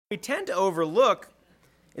We tend to overlook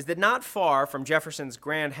is that not far from Jefferson's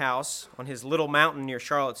grand house on his little mountain near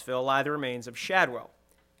Charlottesville lie the remains of Shadwell,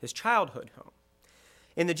 his childhood home.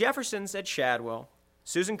 In The Jeffersons at Shadwell,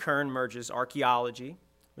 Susan Kern merges archaeology,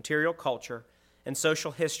 material culture, and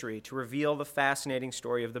social history to reveal the fascinating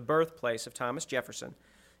story of the birthplace of Thomas Jefferson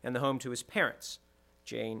and the home to his parents,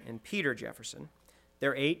 Jane and Peter Jefferson,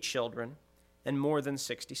 their 8 children, and more than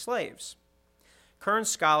 60 slaves. Kern's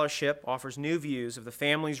scholarship offers new views of the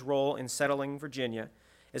family's role in settling Virginia,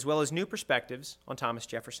 as well as new perspectives on Thomas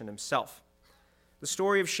Jefferson himself. The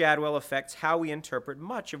story of Shadwell affects how we interpret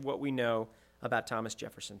much of what we know about Thomas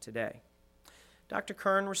Jefferson today. Dr.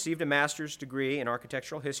 Kern received a master's degree in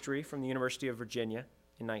architectural history from the University of Virginia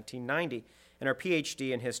in 1990 and her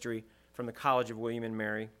PhD in history from the College of William and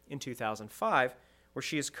Mary in 2005, where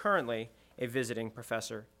she is currently a visiting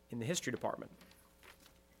professor in the history department.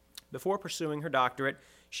 Before pursuing her doctorate,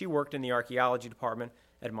 she worked in the archaeology department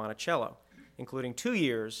at Monticello, including 2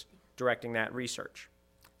 years directing that research.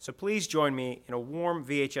 So please join me in a warm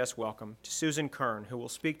VHS welcome to Susan Kern, who will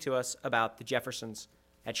speak to us about the Jeffersons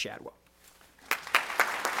at Shadwell.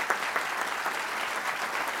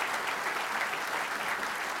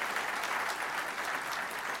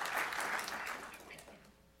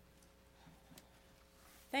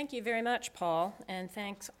 Thank you very much, Paul, and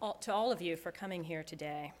thanks to all of you for coming here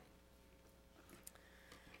today.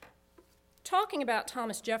 Talking about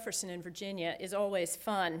Thomas Jefferson in Virginia is always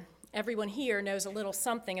fun. Everyone here knows a little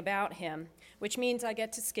something about him, which means I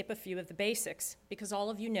get to skip a few of the basics, because all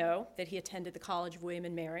of you know that he attended the College of William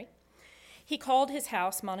and Mary. He called his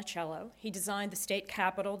house Monticello. He designed the state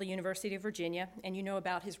capitol, the University of Virginia, and you know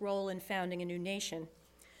about his role in founding a new nation.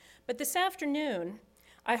 But this afternoon,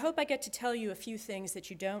 I hope I get to tell you a few things that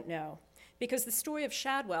you don't know, because the story of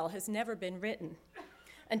Shadwell has never been written.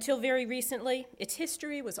 Until very recently, its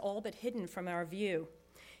history was all but hidden from our view.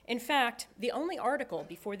 In fact, the only article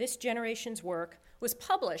before this generation's work was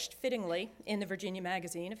published, fittingly, in the Virginia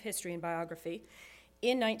Magazine of History and Biography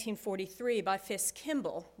in 1943 by Fisk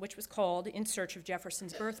Kimball, which was called In Search of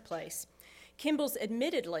Jefferson's Birthplace. Kimball's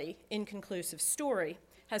admittedly inconclusive story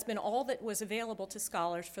has been all that was available to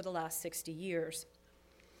scholars for the last 60 years.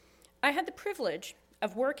 I had the privilege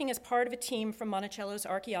of working as part of a team from Monticello's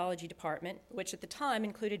archaeology department, which at the time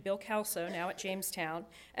included Bill Kelso, now at Jamestown,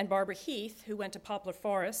 and Barbara Heath, who went to Poplar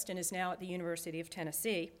Forest and is now at the University of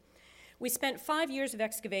Tennessee. We spent 5 years of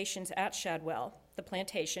excavations at Shadwell, the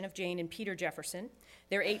plantation of Jane and Peter Jefferson,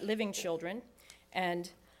 their 8 living children, and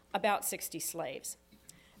about 60 slaves.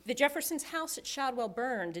 The Jeffersons' house at Shadwell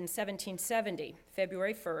burned in 1770,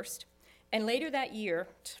 February 1st, and later that year,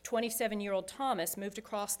 27-year-old Thomas moved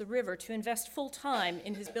across the river to invest full-time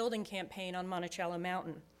in his building campaign on Monticello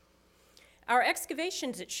Mountain. Our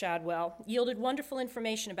excavations at Shadwell yielded wonderful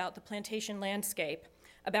information about the plantation landscape,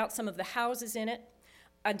 about some of the houses in it,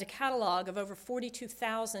 and a catalog of over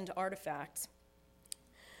 42,000 artifacts.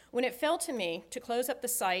 When it fell to me to close up the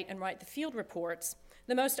site and write the field reports,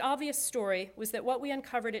 the most obvious story was that what we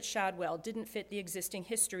uncovered at Shadwell didn't fit the existing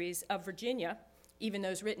histories of Virginia, even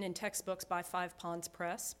those written in textbooks by Five Ponds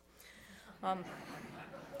Press,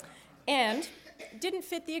 and didn't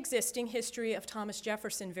fit the existing history of Thomas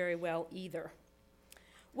Jefferson very well either.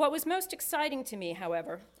 What was most exciting to me,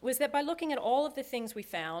 however, was that by looking at all of the things we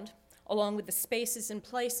found, along with the spaces and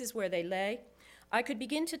places where they lay, I could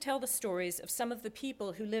begin to tell the stories of some of the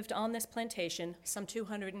people who lived on this plantation some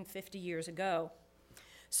 250 years ago.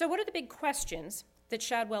 So what are the big questions that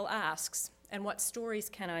Shadwell asks, and what stories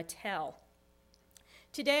can I tell?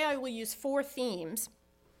 Today I will use 4 themes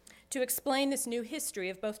to explain this new history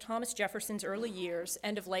of both Thomas Jefferson's early years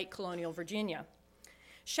and of late colonial Virginia.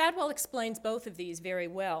 Shadwell explains both of these very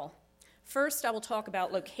well. First, I will talk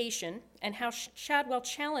about location and how Shadwell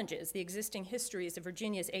challenges the existing histories of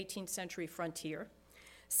Virginia's 18th century frontier.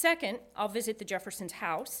 Second, I'll visit the Jeffersons'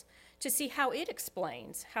 house to see how it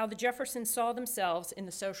explains how the Jeffersons saw themselves in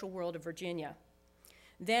the social world of Virginia.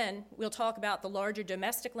 Then, we'll talk about the larger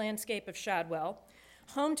domestic landscape of Shadwell,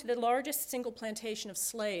 home to the largest single plantation of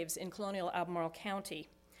slaves in colonial Albemarle County.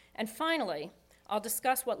 And finally, I'll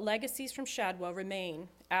discuss what legacies from Shadwell remain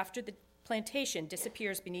after the plantation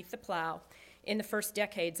disappears beneath the plow in the first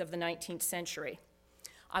decades of the 19th century.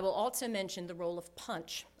 I will also mention the role of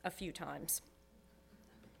punch a few times.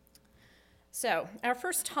 So, our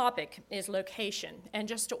first topic is location. And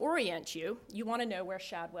just to orient you, you want to know where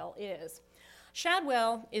Shadwell is.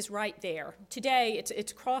 Shadwell is right there. Today, it's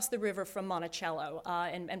across the river from Monticello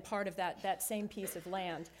and part of that same piece of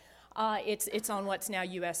land. It's on what's now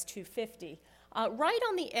US 250, right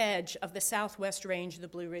on the edge of the southwest range of the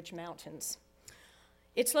Blue Ridge Mountains.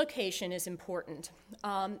 Its location is important.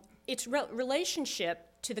 Its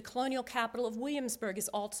relationship to the colonial capital of Williamsburg is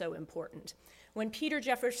also important. When Peter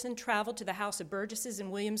Jefferson traveled to the House of Burgesses in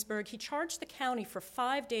Williamsburg, he charged the county for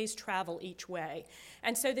 5 days' travel each way.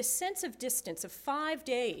 And so this sense of distance of 5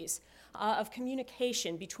 days of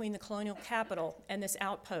communication between the colonial capital and this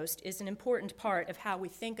outpost is an important part of how we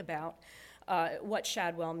think about what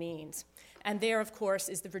Shadwell means. And there, of course,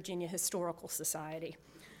 is the Virginia Historical Society.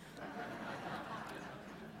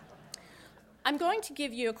 I'm going to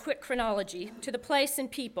give you a quick chronology to the place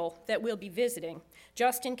and people that we'll be visiting,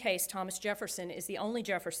 just in case Thomas Jefferson is the only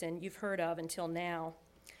Jefferson you've heard of until now.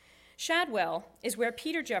 Shadwell is where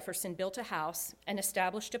Peter Jefferson built a house and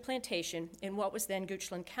established a plantation in what was then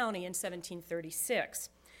Goochland County in 1736.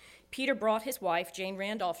 Peter brought his wife, Jane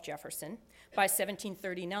Randolph Jefferson, by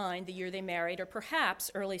 1739, the year they married, or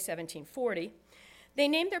perhaps early 1740. They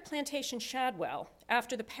named their plantation Shadwell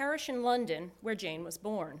after the parish in London where Jane was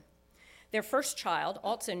born. Their first child,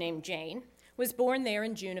 also named Jane, was born there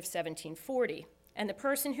in June of 1740, and the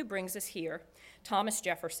person who brings us here, Thomas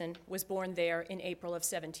Jefferson, was born there in April of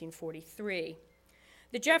 1743.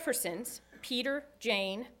 The Jeffersons, Peter,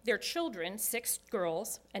 Jane, their children, 6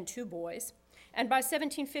 girls and 2 boys, and by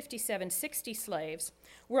 1757, 60 slaves,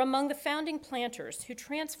 were among the founding planters who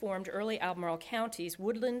transformed early Albemarle County's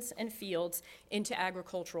woodlands and fields into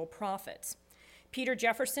agricultural profits. Peter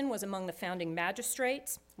Jefferson was among the founding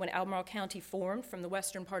magistrates when Albemarle County formed from the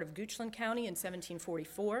western part of Goochland County in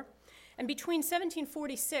 1744. And between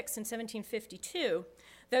 1746 and 1752,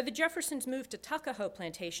 though the Jeffersons moved to Tuckahoe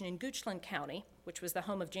Plantation in Goochland County, which was the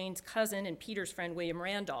home of Jane's cousin and Peter's friend William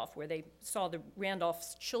Randolph, where they saw the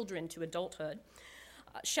Randolphs' children to adulthood,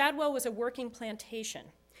 Shadwell was a working plantation.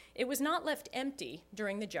 It was not left empty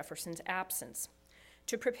during the Jeffersons' absence.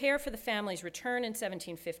 To prepare for the family's return in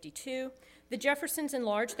 1752, the Jeffersons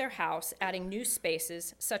enlarged their house, adding new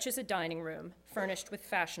spaces, such as a dining room, furnished with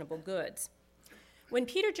fashionable goods. When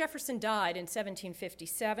Peter Jefferson died in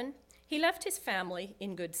 1757, he left his family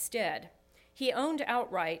in good stead. He owned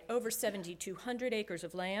outright over 7,200 acres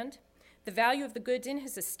of land. The value of the goods in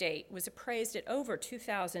his estate was appraised at over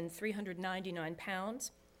 2,399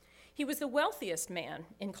 pounds. He was the wealthiest man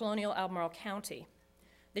in colonial Albemarle County.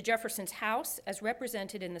 The Jeffersons' house, as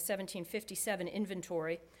represented in the 1757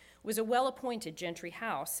 inventory, was a well-appointed gentry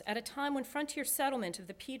house at a time when frontier settlement of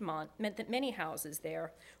the Piedmont meant that many houses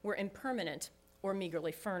there were impermanent or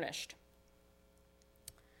meagerly furnished.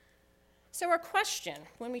 So our question,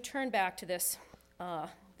 when we turn back to this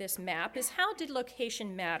map, is how did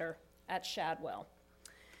location matter at Shadwell?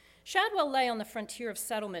 Shadwell lay on the frontier of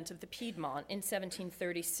settlement of the Piedmont in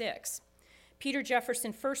 1736. Peter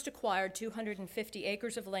Jefferson first acquired 250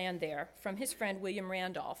 acres of land there from his friend William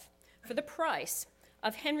Randolph for the price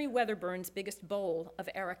of Henry Weatherburn's biggest bowl of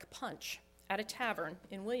Eric punch at a tavern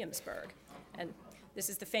in Williamsburg. And this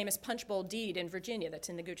is the famous Punch Bowl deed in Virginia that's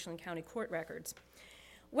in the Goochland County court records.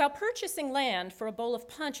 While purchasing land for a bowl of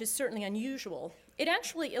punch is certainly unusual, it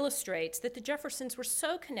actually illustrates that the Jeffersons were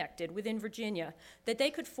so connected within Virginia that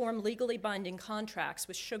they could form legally binding contracts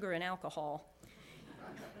with sugar and alcohol.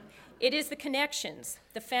 It is the connections,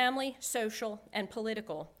 the family, social, and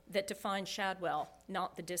political, that define Shadwell,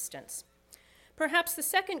 not the distance. Perhaps the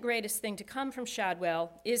second greatest thing to come from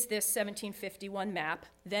Shadwell is this 1751 map,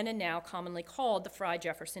 then and now commonly called the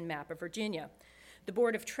Fry-Jefferson Map of Virginia. The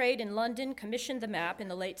Board of Trade in London commissioned the map in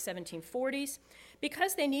the late 1740s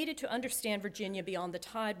because they needed to understand Virginia beyond the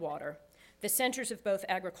tidewater. The centers of both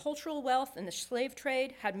agricultural wealth and the slave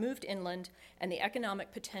trade had moved inland, and the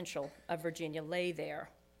economic potential of Virginia lay there.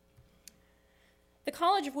 The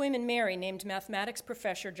College of William and Mary named mathematics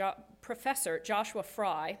professor Joshua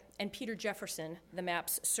Fry and Peter Jefferson the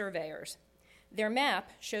map's surveyors. Their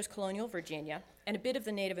map shows colonial Virginia and a bit of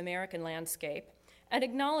the Native American landscape and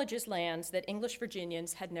acknowledges lands that English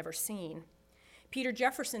Virginians had never seen. Peter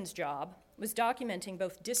Jefferson's job was documenting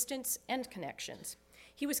both distance and connections.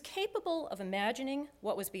 He was capable of imagining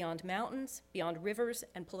what was beyond mountains, beyond rivers,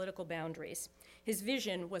 and political boundaries. His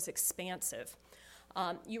vision was expansive.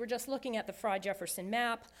 You were just looking at the Fry-Jefferson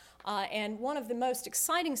map, and one of the most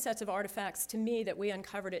exciting sets of artifacts to me that we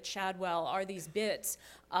uncovered at Shadwell are these bits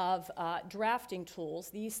of drafting tools,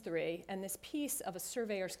 these 3, and this piece of a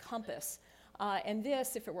surveyor's compass. And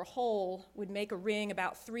this, if it were whole, would make a ring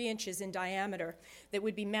about 3 inches in diameter that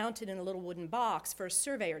would be mounted in a little wooden box for a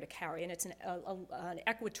surveyor to carry. And it's an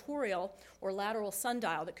equatorial or lateral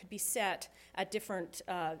sundial that could be set at different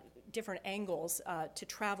angles to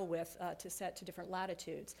travel with, to set to different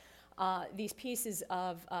latitudes. These pieces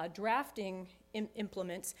of drafting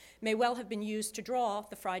implements may well have been used to draw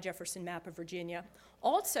the Fry-Jefferson map of Virginia.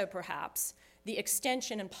 Also, perhaps, the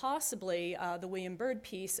extension and possibly the William Byrd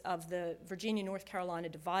piece of the Virginia-North Carolina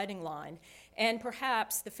dividing line. and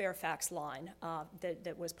perhaps the Fairfax line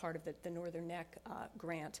that was part of the Northern Neck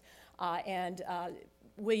grant. And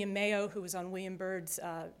William Mayo, who was on William Byrd's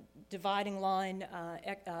dividing line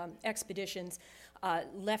expeditions,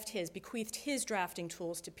 bequeathed his drafting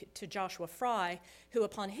tools to Joshua Fry, who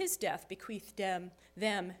upon his death bequeathed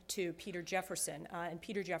them to Peter Jefferson, and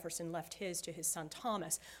Peter Jefferson left his to his son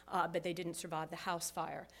Thomas, but they didn't survive the house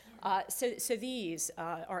fire. So these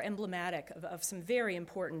are emblematic of some very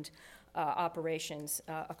important operations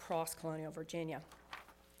across colonial Virginia.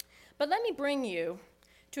 But let me bring you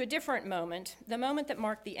to a different moment, the moment that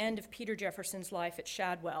marked the end of Peter Jefferson's life at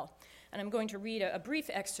Shadwell, and I'm going to read a brief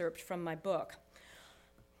excerpt from my book.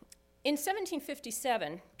 In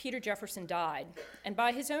 1757, Peter Jefferson died, and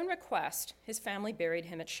by his own request, his family buried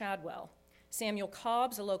him at Shadwell. Samuel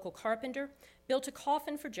Cobbs, a local carpenter, built a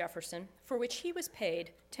coffin for Jefferson, for which he was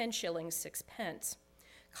paid 10 shillings 6 pence.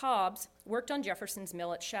 Cobbs worked on Jefferson's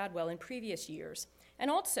mill at Shadwell in previous years, and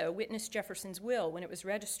also witnessed Jefferson's will when it was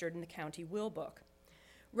registered in the county will book.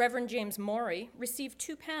 Reverend James Maury received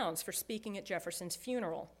 £2 for speaking at Jefferson's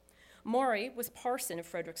funeral. Maury was parson of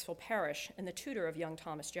Fredericksville Parish and the tutor of young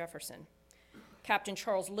Thomas Jefferson. Captain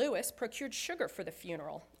Charles Lewis procured sugar for the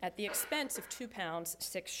funeral at the expense of £2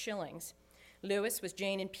 6 shillings. Lewis was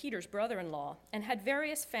Jane and Peter's brother-in-law and had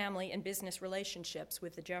various family and business relationships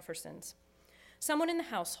with the Jeffersons. Someone in the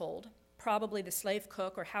household, probably the slave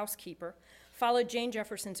cook or housekeeper, followed Jane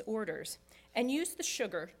Jefferson's orders and used the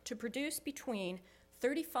sugar to produce between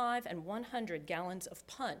 35 and 100 gallons of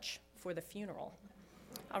punch for the funeral.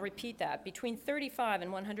 I'll repeat that, between 35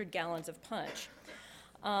 and 100 gallons of punch.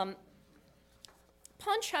 Punch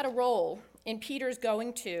had a role in Peter's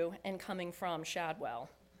going to and coming from Shadwell.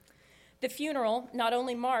 The funeral not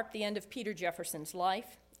only marked the end of Peter Jefferson's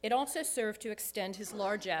life, it also served to extend his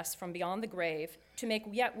largesse from beyond the grave to make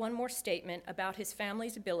yet one more statement about his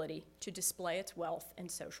family's ability to display its wealth and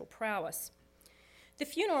social prowess. The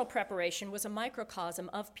funeral preparation was a microcosm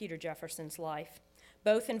of Peter Jefferson's life.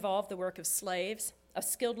 Both involved the work of slaves, of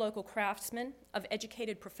skilled local craftsmen, of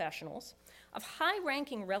educated professionals, of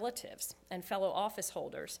high-ranking relatives and fellow office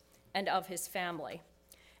holders, and of his family,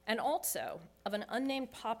 and also of an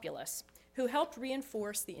unnamed populace who helped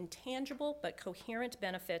reinforce the intangible but coherent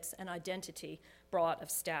benefits and identity brought of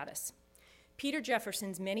status. Peter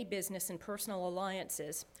Jefferson's many business and personal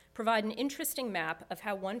alliances provide an interesting map of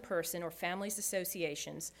how one person or family's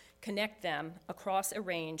associations connect them across a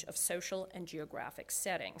range of social and geographic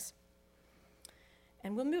settings.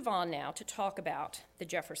 And we'll move on now to talk about the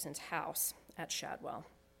Jeffersons' house at Shadwell.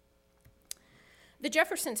 The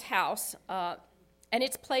Jeffersons' house and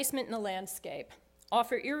its placement in the landscape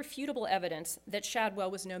offer irrefutable evidence that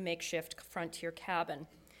Shadwell was no makeshift frontier cabin.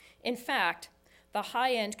 In fact, the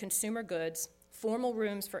high-end consumer goods, formal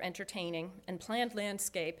rooms for entertaining, and planned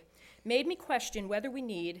landscape made me question whether we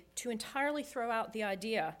need to entirely throw out the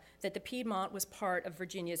idea that the Piedmont was part of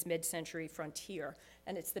Virginia's mid-century frontier,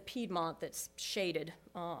 and it's the Piedmont that's shaded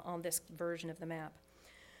on this version of the map.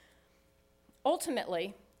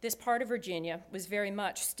 Ultimately, this part of Virginia was very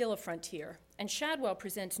much still a frontier, and Shadwell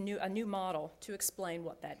presents a new model to explain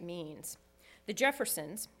what that means. The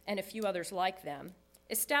Jeffersons, and a few others like them,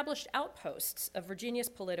 established outposts of Virginia's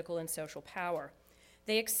political and social power.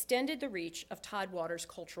 They extended the reach of Tidewater's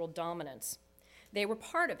cultural dominance. They were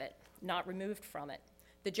part of it, not removed from it.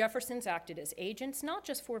 The Jeffersons acted as agents, not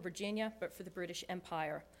just for Virginia, but for the British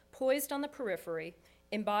Empire, poised on the periphery,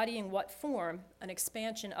 embodying what form an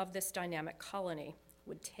expansion of this dynamic colony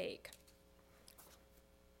would take.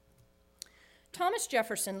 Thomas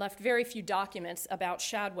Jefferson left very few documents about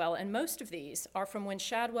Shadwell, and most of these are from when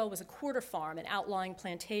Shadwell was a quarter farm, an outlying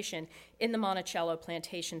plantation in the Monticello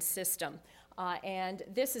plantation system. And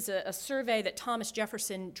this is a survey that Thomas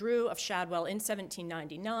Jefferson drew of Shadwell in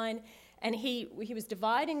 1799, and he was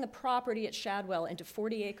dividing the property at Shadwell into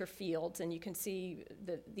 40-acre fields, and you can see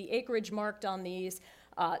the acreage marked on these.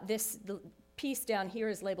 The piece down here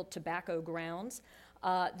is labeled tobacco grounds.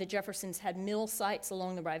 The Jeffersons had mill sites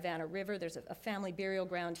along the Rivanna River. There's a family burial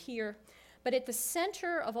ground here. But at the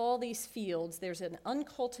center of all these fields, there's an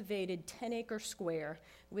uncultivated 10-acre square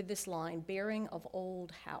with this line, bearing of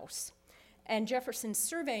old house. And Jefferson's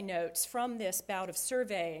survey notes from this bout of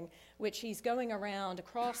surveying, which he's going around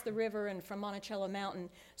across the river and from Monticello Mountain,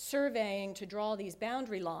 surveying to draw these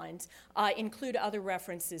boundary lines, include other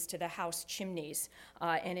references to the house chimneys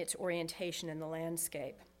and its orientation in the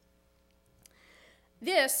landscape.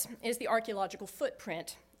 This is the archaeological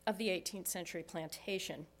footprint of the 18th century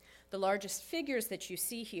plantation. The largest figures that you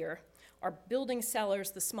see here are building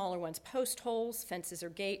cellars, the smaller ones post holes, fences or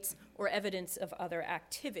gates, or evidence of other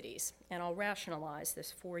activities. And I'll rationalize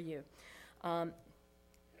this for you.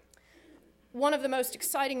 One of the most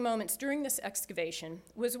exciting moments during this excavation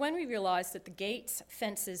was when we realized that the gates,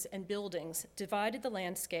 fences, and buildings divided the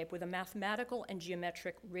landscape with a mathematical and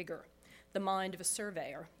geometric rigor, the mind of a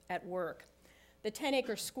surveyor at work. The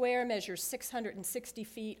 10-acre square measures 660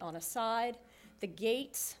 feet on a side. The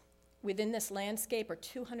gates within this landscape are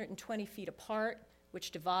 220 feet apart,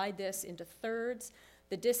 which divide this into thirds.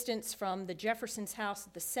 The distance from the Jefferson's house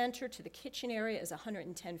at the center to the kitchen area is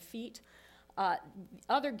 110 feet.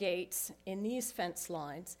 Other gates in these fence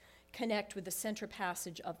lines connect with the center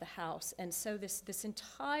passage of the house. And so this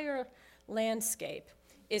entire landscape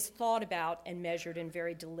is thought about and measured and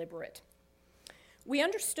very deliberate. We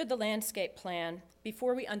understood the landscape plan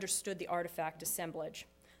before we understood the artifact assemblage.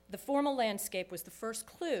 The formal landscape was the first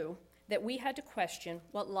clue that we had to question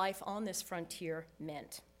what life on this frontier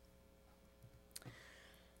meant.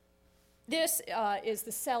 This is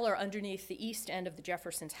the cellar underneath the east end of the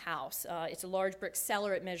Jefferson's house. It's a large brick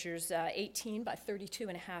cellar. It measures 18 by 32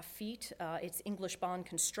 and a half feet. It's English bond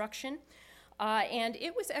construction. And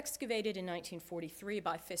it was excavated in 1943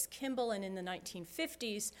 by Fisk Kimball and in the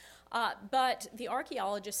 1950s, but the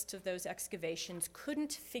archaeologists of those excavations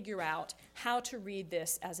couldn't figure out how to read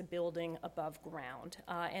this as a building above ground.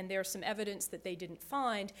 And there's some evidence that they didn't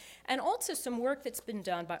find, and also some work that's been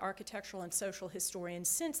done by architectural and social historians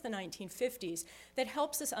since the 1950s that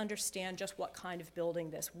helps us understand just what kind of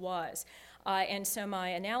building this was. And so my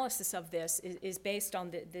analysis of this is based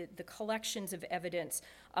on the collections of evidence,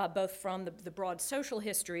 both from the broad social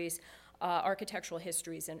histories, architectural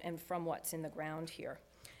histories, and from what's in the ground here.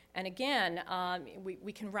 And again,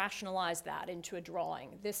 we can rationalize that into a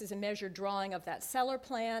drawing. This is a measured drawing of that cellar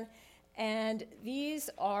plan, and these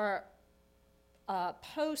are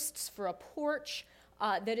posts for a porch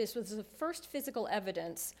was the first physical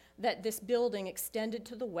evidence that this building extended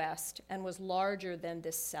to the west and was larger than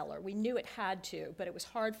this cellar. We knew it had to, but it was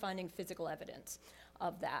hard finding physical evidence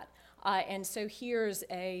of that. And so here's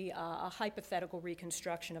a hypothetical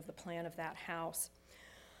reconstruction of the plan of that house.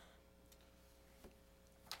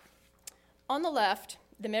 On the left,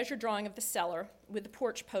 the measured drawing of the cellar with the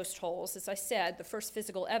porch post holes, as I said, the first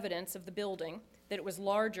physical evidence of the building, that it was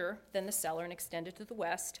larger than the cellar and extended to the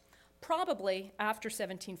west, probably after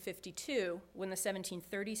 1752, when the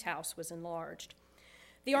 1730s house was enlarged.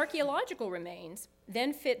 The archaeological remains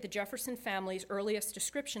then fit the Jefferson family's earliest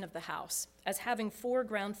description of the house as having 4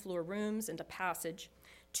 ground floor rooms and a passage,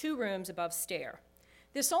 2 rooms above stair.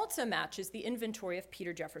 This also matches the inventory of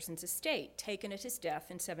Peter Jefferson's estate, taken at his death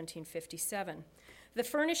in 1757. The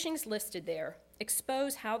furnishings listed there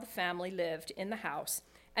expose how the family lived in the house,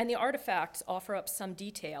 and the artifacts offer up some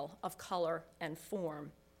detail of color and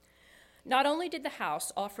form. Not only did the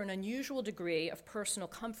house offer an unusual degree of personal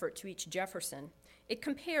comfort to each Jefferson, it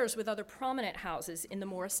compares with other prominent houses in the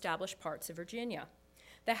more established parts of Virginia.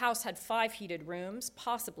 The house had 5 heated rooms,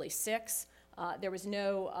 possibly 6. There was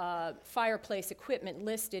no fireplace equipment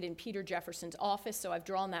listed in Peter Jefferson's office, so I've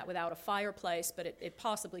drawn that without a fireplace, but it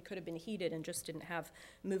possibly could have been heated and just didn't have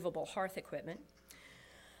movable hearth equipment.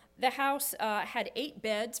 The house had 8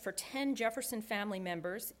 beds for 10 Jefferson family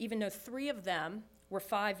members, even though 3 of them were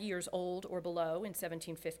 5 years old or below in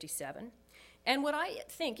 1757. And what I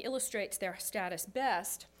think illustrates their status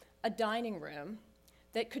best, a dining room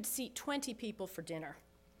that could seat 20 people for dinner.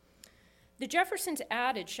 The Jeffersons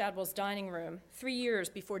added Shadwell's dining room 3 years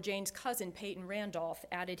before Jane's cousin, Peyton Randolph,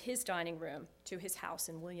 added his dining room to his house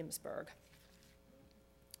in Williamsburg.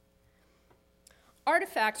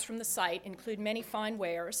 Artifacts from the site include many fine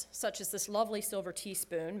wares, such as this lovely silver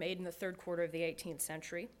teaspoon made in the 3rd quarter of the 18th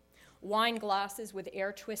century, wine glasses with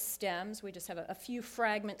air twist stems. We just have a few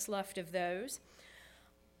fragments left of those,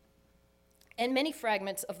 and many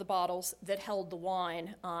fragments of the bottles that held the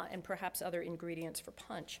wine and perhaps other ingredients for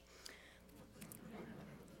punch.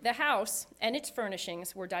 The house and its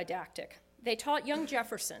furnishings were didactic. They taught young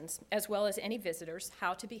Jeffersons, as well as any visitors,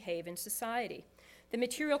 how to behave in society. The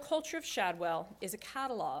material culture of Shadwell is a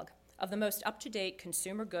catalog of the most up-to-date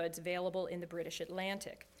consumer goods available in the British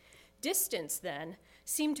Atlantic. Distance, then,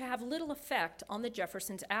 seemed to have little effect on the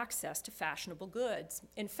Jeffersons' access to fashionable goods.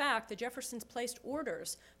 In fact, the Jeffersons placed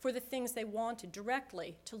orders for the things they wanted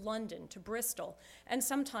directly to London, to Bristol, and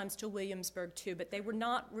sometimes to Williamsburg too, but they were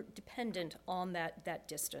not dependent on that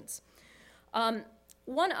distance.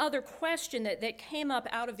 One other question that came up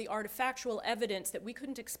out of the artifactual evidence that we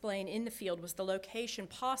couldn't explain in the field was the location,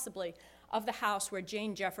 possibly, of the house where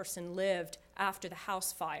Jane Jefferson lived after the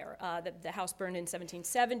house fire. The house burned in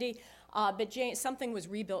 1770, but something was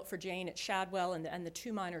rebuilt for Jane at Shadwell and the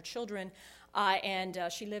 2 minor children, and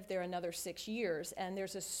she lived there another 6 years. And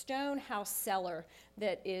there's a stone house cellar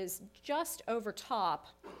that is just over top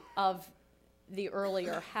of the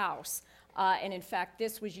earlier house. And in fact,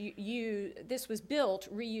 this was built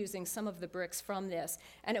reusing some of the bricks from this.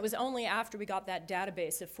 And it was only after we got that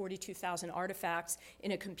database of 42,000 artifacts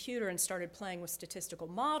in a computer and started playing with statistical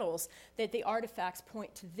models that the artifacts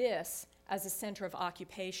point to this as a center of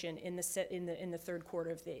occupation in the third quarter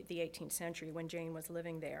of the 18th century when Jane was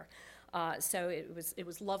living there. So it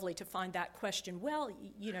was lovely to find that question well,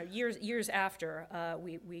 years after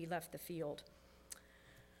we left the field.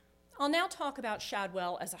 I'll now talk about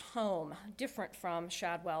Shadwell as a home, different from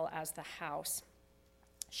Shadwell as the house.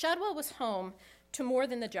 Shadwell was home to more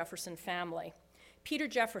than the Jefferson family. Peter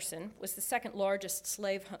Jefferson was the second largest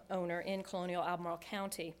slave owner in colonial Albemarle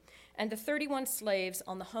County, and the 31 slaves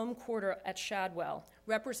on the home quarter at Shadwell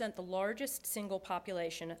represent the largest single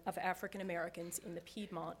population of African Americans in the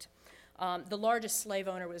Piedmont. The largest slave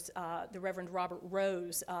owner was the Reverend Robert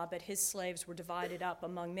Rose, but his slaves were divided up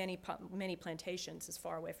among many plantations as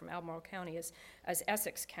far away from Albemarle County as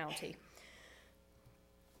Essex County.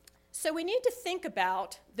 So we need to think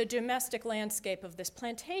about the domestic landscape of this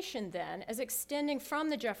plantation then as extending from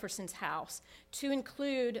the Jefferson's house to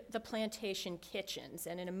include the plantation kitchens.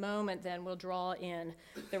 And in a moment then we'll draw in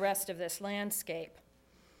the rest of this landscape.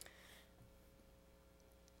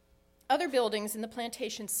 Other buildings in the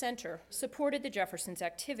plantation center supported the Jeffersons'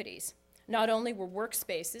 activities. Not only were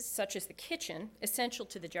workspaces, such as the kitchen, essential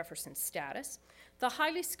to the Jeffersons' status, the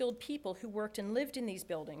highly skilled people who worked and lived in these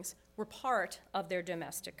buildings were part of their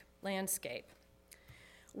domestic landscape.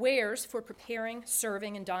 Wares for preparing,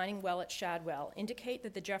 serving, and dining well at Shadwell indicate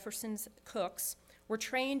that the Jeffersons' cooks were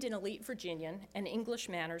trained in elite Virginian and English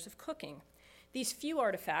manners of cooking. These few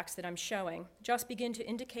artifacts that I'm showing just begin to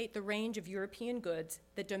indicate the range of European goods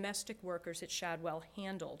that domestic workers at Shadwell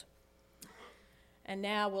handled. And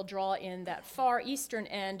now we'll draw in that far eastern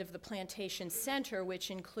end of the plantation center,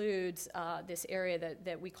 which includes this area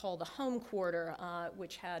that we call the home quarter,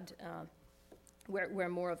 which had where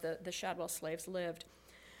more of the Shadwell slaves lived.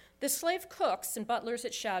 The slave cooks and butlers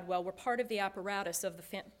at Shadwell were part of the apparatus of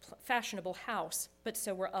the fashionable house, but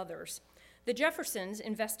so were others. The Jeffersons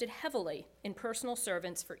invested heavily in personal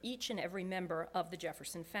servants for each and every member of the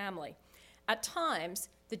Jefferson family. At times,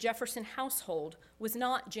 the Jefferson household was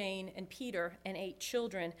not Jane and Peter and 8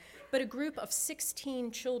 children, but a group of 16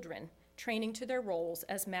 children training to their roles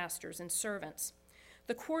as masters and servants.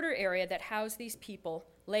 The quarter area that housed these people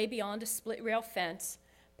lay beyond a split-rail fence,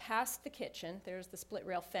 past the kitchen, there's the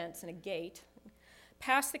split-rail fence and a gate,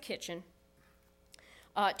 past the kitchen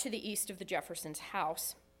to the east of the Jeffersons'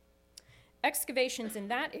 house. Excavations in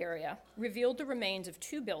that area revealed the remains of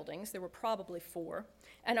 2 buildings, there were probably 4,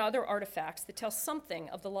 and other artifacts that tell something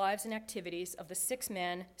of the lives and activities of the 6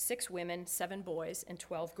 men, 6 women, 7 boys, and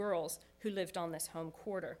 12 girls who lived on this home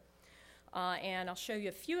quarter. And I'll show you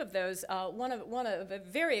a few of those. One of a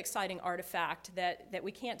very exciting artifact that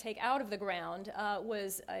we can't take out of the ground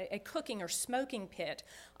was a cooking or smoking pit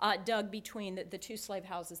dug between the 2 slave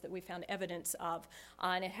houses that we found evidence of.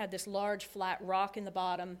 And it had this large flat rock in the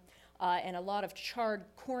bottom, and a lot of charred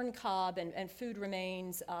corn cob and food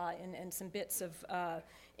remains and some bits of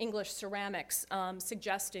English ceramics,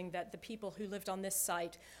 suggesting that the people who lived on this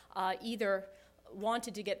site either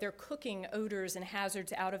wanted to get their cooking odors and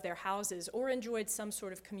hazards out of their houses or enjoyed some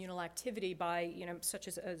sort of communal activity by, such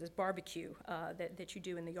as barbecue that you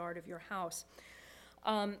do in the yard of your house.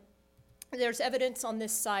 There's evidence on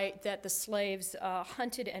this site that the slaves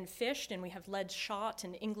hunted and fished, and we have lead shot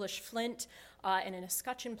and English flint and an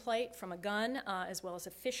escutcheon plate from a gun, as well as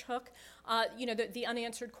a fish hook. The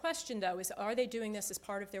unanswered question, though, is are they doing this as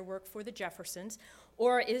part of their work for the Jeffersons,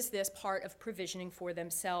 or is this part of provisioning for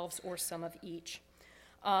themselves, or some of each?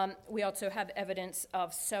 We also have evidence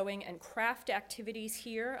of sewing and craft activities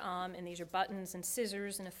here, and these are buttons and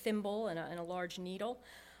scissors and a thimble and a large needle.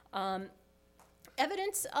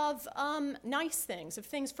 Evidence of nice things, of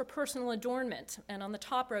things for personal adornment. And on the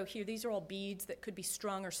top row here, these are all beads that could be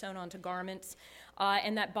strung or sewn onto garments.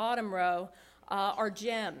 And that bottom row are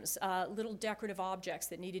gems, little decorative objects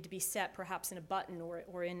that needed to be set perhaps in a button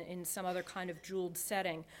or in some other kind of jeweled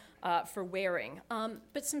setting for wearing.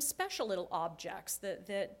 But some special little objects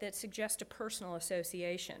that suggest a personal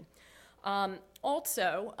association.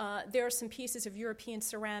 Also, there are some pieces of European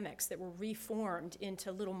ceramics that were reformed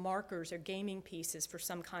into little markers or gaming pieces for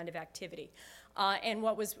some kind of activity. And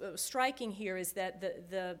what was striking here is that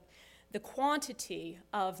the quantity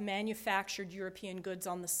of manufactured European goods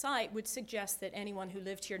on the site would suggest that anyone who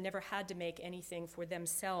lived here never had to make anything for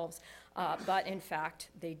themselves, but in fact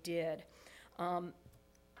they did.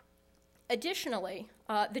 Additionally,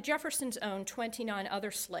 the Jeffersons owned 29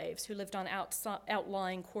 other slaves who lived on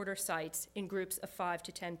outlying quarter sites in groups of 5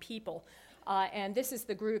 to 10 people. And this is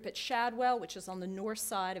the group at Shadwell, which is on the north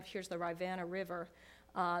side of, here's the Rivanna River.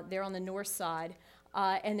 They're on the north side.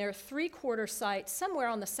 And there are three-quarter sites somewhere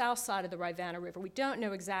on the south side of the Rivanna River. We don't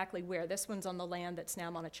know exactly where. This one's on the land that's now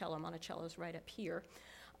Monticello. Monticello's right up here.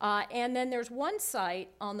 And then there's one site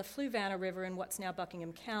on the Fluvanna River in what's now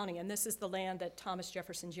Buckingham County, and this is the land that Thomas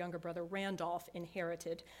Jefferson's younger brother Randolph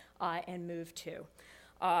inherited and moved to.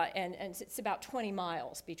 And it's about 20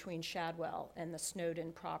 miles between Shadwell and the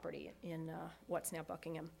Snowden property in what's now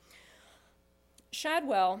Buckingham.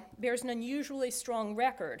 Shadwell bears an unusually strong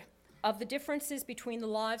record of the differences between the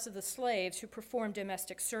lives of the slaves who performed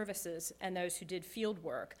domestic services and those who did field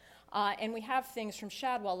work. And we have things from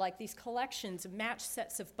Shadwell like these collections of matched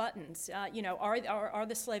sets of buttons. Are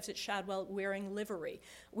the slaves at Shadwell wearing livery?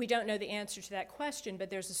 We don't know the answer to that question, but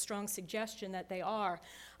there's a strong suggestion that they are.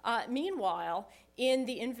 Meanwhile, in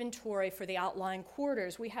the inventory for the outlying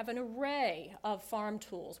quarters, we have an array of farm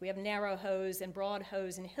tools. We have narrow hoes and broad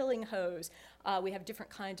hoes and hilling hoes. We have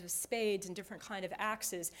different kinds of spades and different kinds of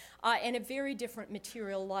axes, and a very different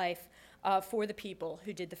material life for the people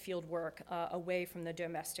who did the field work away from the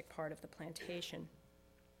domestic part of the plantation.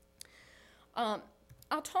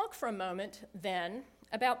 I'll talk for a moment then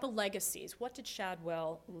about the legacies. What did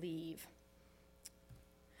Shadwell leave?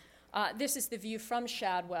 This is the view from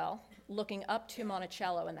Shadwell, looking up to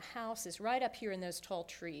Monticello, and the house is right up here in those tall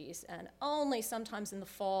trees, and only sometimes in the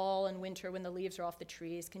fall and winter when the leaves are off the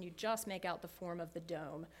trees can you just make out the form of the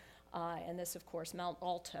dome. And this, of course, Mount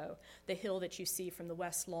Alto, the hill that you see from the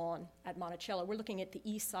west lawn at Monticello. We're looking at the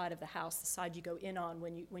east side of the house, the side you go in on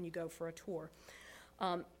when you go for a tour.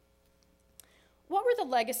 What were the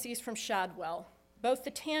legacies from Shadwell? Both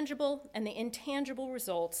the tangible and the intangible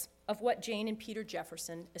results of what Jane and Peter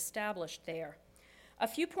Jefferson established there. A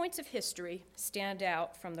few points of history stand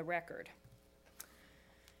out from the record.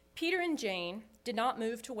 Peter and Jane did not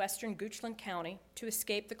move to western Goochland County to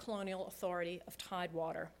escape the colonial authority of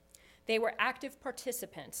Tidewater. They were active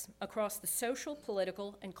participants across the social,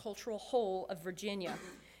 political, and cultural whole of Virginia,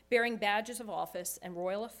 bearing badges of office and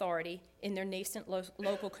royal authority in their nascent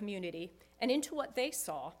local community and into what they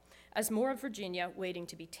saw as more of Virginia waiting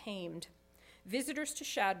to be tamed. Visitors to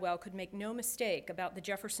Shadwell could make no mistake about the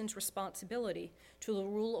Jeffersons' responsibility to the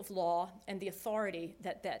rule of law and the authority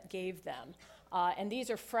that gave them. And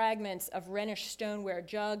these are fragments of Rhenish stoneware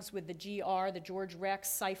jugs with the GR, the George Rex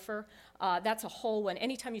cipher. That's a whole one.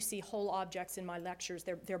 Anytime you see whole objects in my lectures,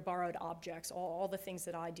 they're borrowed objects. All the things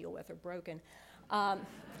that I deal with are broken.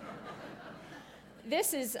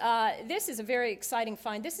 This is a very exciting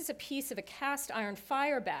find. This is a piece of a cast iron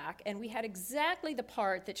fireback, and we had exactly the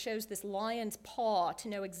part that shows this lion's paw to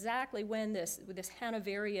know exactly when this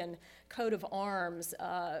Hanoverian coat of arms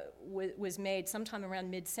was made, sometime around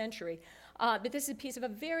mid-century. But this is a piece of a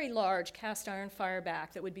very large cast iron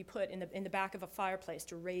fireback that would be put in the back of a fireplace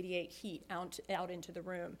to radiate heat out into the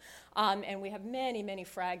room. And we have many, many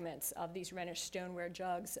fragments of these Rhenish stoneware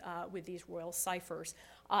jugs with these royal ciphers.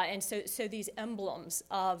 And so these emblems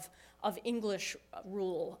of English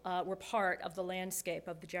rule were part of the landscape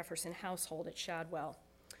of the Jefferson household at Shadwell.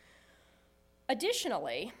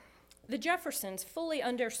 Additionally, the Jeffersons fully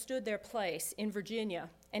understood their place in Virginia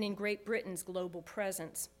and in Great Britain's global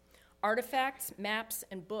presence. Artifacts, maps,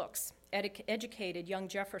 and books educated young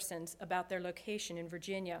Jeffersons about their location in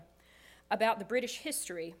Virginia, about the British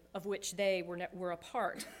history of which they were a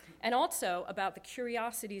part, and also about the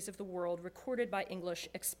curiosities of the world recorded by English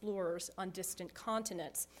explorers on distant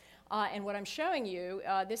continents. And what I'm showing you,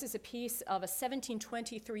 this is a piece of a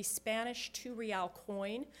 1723 Spanish 2-real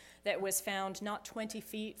coin that was found not 20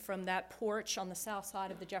 feet from that porch on the south side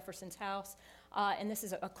of the Jeffersons' house. And this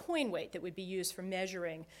is a coin weight that would be used for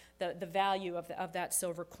measuring the value of that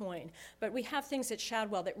silver coin. But we have things at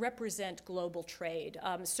Shadwell that represent global trade.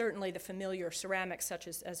 Certainly the familiar ceramics such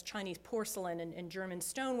as Chinese porcelain and German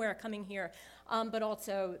stoneware coming here, but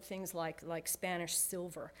also things like Spanish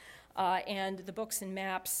silver. And the books and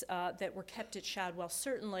maps that were kept at Shadwell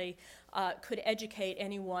certainly could educate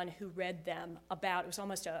anyone who read them about, it was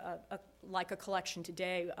almost like a collection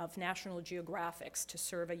today of National Geographics to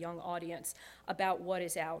serve a young audience about what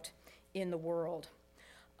is out in the world.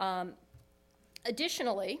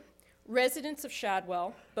 Additionally, residents of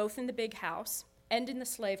Shadwell, both in the big house and in the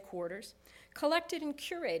slave quarters, collected and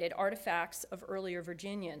curated artifacts of earlier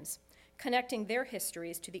Virginians, connecting their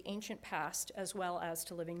histories to the ancient past as well as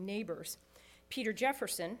to living neighbors. Peter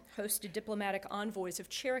Jefferson hosted diplomatic envoys of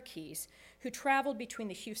Cherokees who traveled between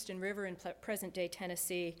the Houston River in present-day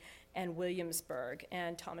Tennessee and Williamsburg,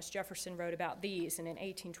 and Thomas Jefferson wrote about these in an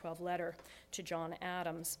 1812 letter to John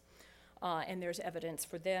Adams. And there's evidence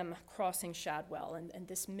for them crossing Shadwell, and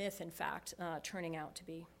this myth, in fact, turning out to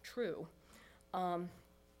be true. And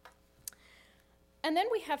then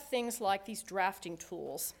we have things like these drafting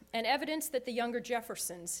tools and evidence that the younger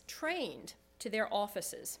Jeffersons trained to their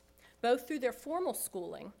offices, both through their formal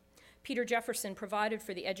schooling. Peter Jefferson provided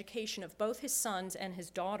for the education of both his sons and his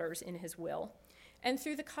daughters in his will, and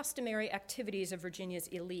through the customary activities of Virginia's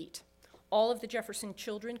elite. All of the Jefferson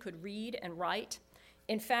children could read and write.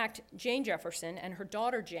 In fact, Jane Jefferson and her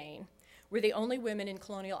daughter Jane were the only women in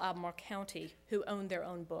colonial Albemarle County who owned their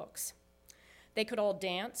own books. They could all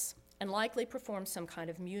dance and likely perform some kind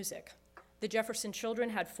of music. The Jefferson children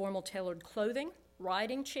had formal tailored clothing,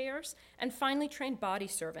 riding chairs, and finely trained body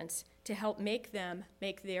servants to help make them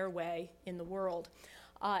make their way in the world.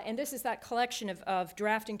 And this is that collection of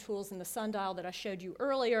drafting tools in the sundial that I showed you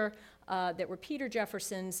earlier that were Peter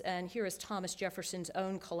Jefferson's, and here is Thomas Jefferson's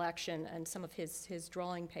own collection and some of his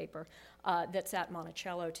drawing paper that's at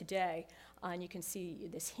Monticello today. And you can see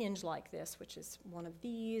this hinge like this, which is one of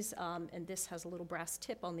these, and this has a little brass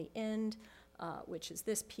tip on the end, which is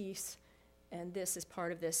this piece, and this is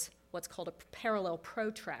part of this, what's called a parallel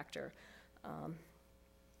protractor.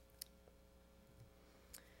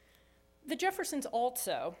 The Jeffersons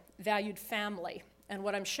also valued family, and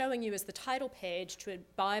what I'm showing you is the title page to a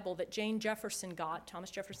Bible that Jane Jefferson got,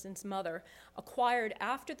 Thomas Jefferson's mother, acquired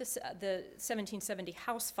after the 1770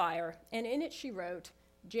 house fire, and in it she wrote,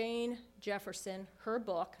 Jane Jefferson, her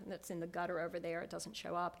book, and that's in the gutter over there, it doesn't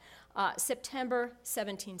show up, September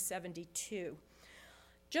 1772.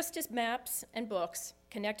 Just as maps and books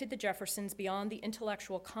connected the Jeffersons beyond the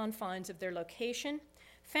intellectual confines of their location,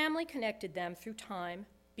 family connected them through time,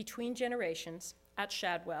 between generations, at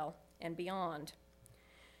Shadwell and beyond.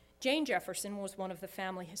 Jane Jefferson was one of the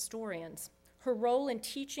family historians. Her role in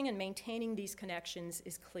teaching and maintaining these connections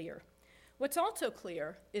is clear. What's also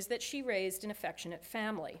clear is that she raised an affectionate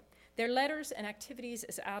family. Their letters and activities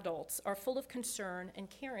as adults are full of concern and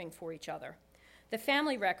caring for each other. The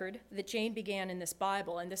family record that Jane began in this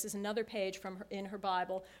Bible, and this is another page in her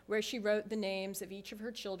Bible, where she wrote the names of each of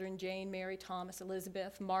her children, Jane, Mary, Thomas,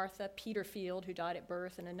 Elizabeth, Martha, Peter Field, who died at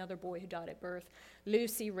birth, and another boy who died at birth,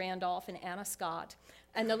 Lucy, Randolph, and Anna Scott,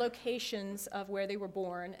 and the locations of where they were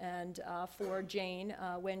born, and for Jane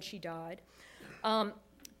when she died.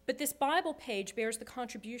 But this Bible page bears the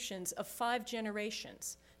contributions of 5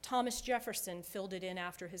 generations. Thomas Jefferson filled it in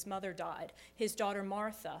after his mother died. His daughter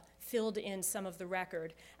Martha filled in some of the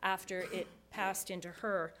record after it passed into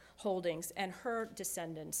her holdings, and her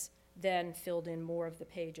descendants then filled in more of the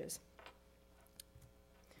pages.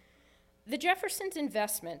 The Jeffersons'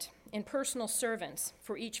 investment in personal servants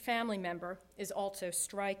for each family member is also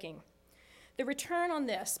striking. The return on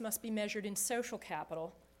this must be measured in social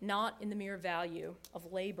capital, not in the mere value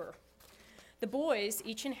of labor. The boys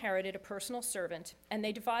each inherited a personal servant, and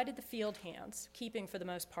they divided the field hands, keeping for the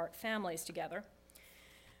most part families together.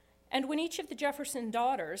 And when each of the Jefferson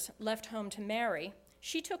daughters left home to marry,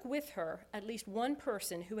 she took with her at least one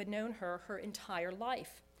person who had known her entire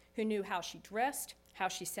life, who knew how she dressed, how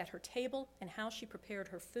she set her table, and how she prepared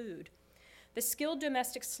her food. The skilled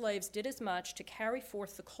domestic slaves did as much to carry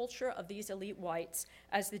forth the culture of these elite whites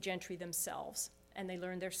as the gentry themselves, and they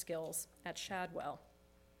learned their skills at Shadwell.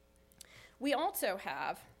 We also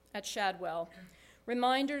have, at Shadwell,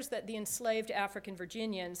 reminders that the enslaved African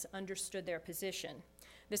Virginians understood their position.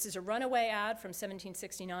 This is a runaway ad from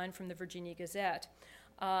 1769 from the Virginia Gazette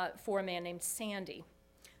for a man named Sandy.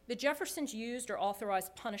 The Jeffersons used or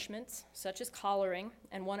authorized punishments, such as collaring,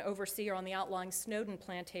 and one overseer on the outlying Snowden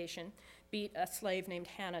plantation beat a slave named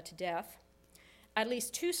Hannah to death. At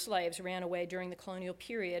least 2 slaves ran away during the colonial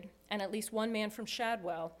period, and at least 1 man from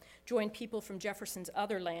Shadwell joined people from Jefferson's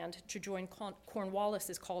other land to join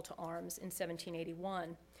Cornwallis's call to arms in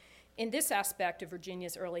 1781. In this aspect of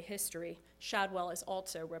Virginia's early history, Shadwell is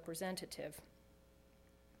also representative.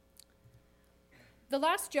 The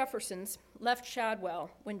last Jeffersons left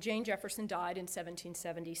Shadwell when Jane Jefferson died in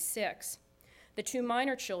 1776. The 2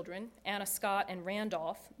 minor children, Anna Scott and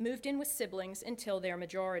Randolph, moved in with siblings until their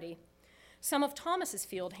majority. Some of Thomas's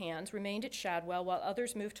field hands remained at Shadwell, while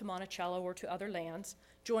others moved to Monticello or to other lands,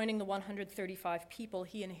 joining the 135 people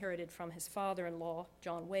he inherited from his father-in-law,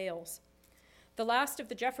 John Wales. The last of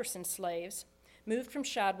the Jefferson slaves moved from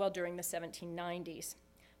Shadwell during the 1790s.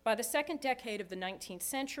 By the second decade of the 19th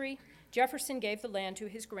century, Jefferson gave the land to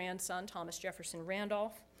his grandson, Thomas Jefferson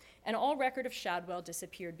Randolph, and all record of Shadwell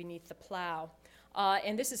disappeared beneath the plow.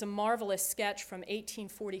 And this is a marvelous sketch from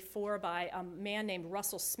 1844 by a man named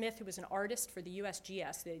Russell Smith, who was an artist for the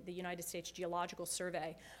USGS, the United States Geological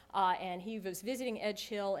Survey. And he was visiting Edge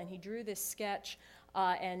Hill, and he drew this sketch.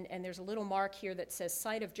 And there's a little mark here that says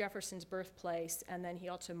site of Jefferson's birthplace, and then he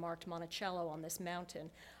also marked Monticello on this mountain.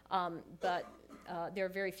 But There are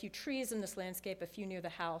very few trees in this landscape, a few near the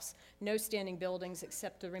house, no standing buildings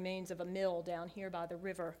except the remains of a mill down here by the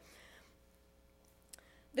river.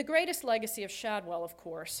 The greatest legacy of Shadwell, of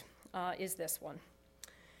course, is this one.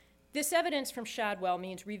 This evidence from Shadwell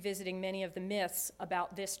means revisiting many of the myths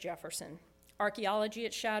about this Jefferson. Archaeology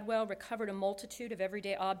at Shadwell recovered a multitude of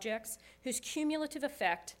everyday objects whose cumulative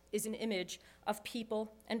effect is an image of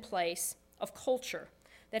people and place, of culture,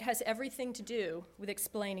 that has everything to do with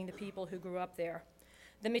explaining the people who grew up there.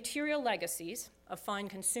 The material legacies of fine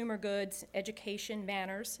consumer goods, education,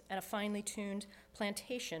 manners, and a finely tuned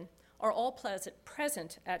plantation are all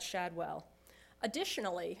present at Shadwell.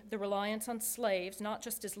 Additionally, the reliance on slaves, not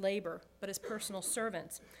just as labor, but as personal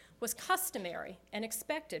servants, was customary and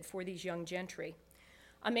expected for these young gentry.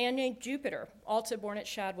 A man named Jupiter, also born at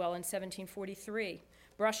Shadwell in 1743,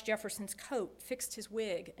 brushed Jefferson's coat, fixed his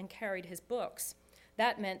wig, and carried his books.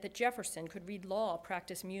 That meant that Jefferson could read law,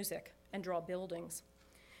 practice music, and draw buildings.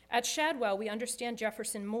 At Shadwell, we understand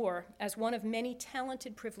Jefferson more as one of many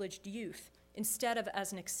talented, privileged youth, instead of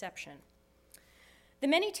as an exception. The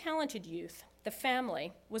many talented youth, the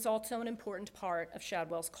family, was also an important part of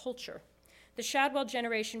Shadwell's culture. The Shadwell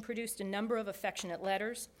generation produced a number of affectionate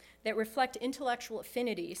letters that reflect intellectual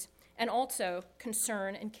affinities and also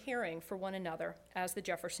concern and caring for one another as the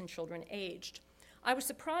Jefferson children aged. I was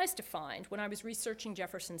surprised to find, when I was researching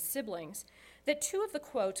Jefferson's siblings, that two of the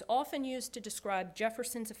quotes often used to describe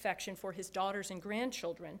Jefferson's affection for his daughters and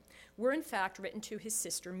grandchildren were in fact written to his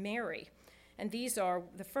sister Mary. And these are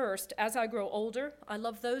the first: "As I grow older, I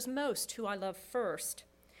love those most who I love first."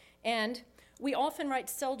 And "We often write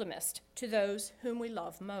seldomest to those whom we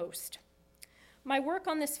love most." My work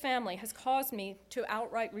on this family has caused me to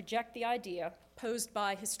outright reject the idea, posed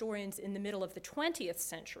by historians in the middle of the 20th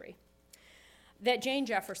century, that Jane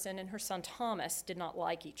Jefferson and her son Thomas did not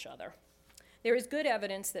like each other. There is good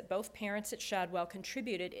evidence that both parents at Shadwell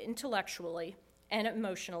contributed intellectually and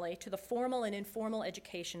emotionally to the formal and informal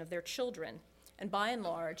education of their children, and by and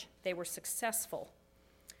large, they were successful.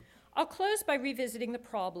 I'll close by revisiting the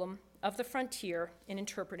problem of the frontier in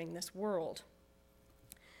interpreting this world.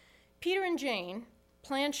 Peter and Jane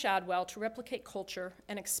planned Shadwell to replicate culture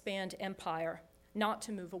and expand empire, not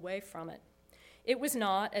to move away from it. It was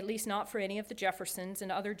not, at least not for any of the Jeffersons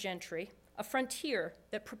and other gentry, a frontier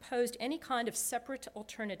that proposed any kind of separate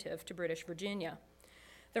alternative to British Virginia.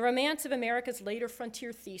 The romance of America's later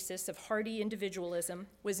frontier thesis of hardy individualism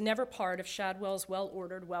was never part of Shadwell's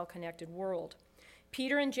well-ordered, well-connected world.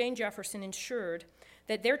 Peter and Jane Jefferson ensured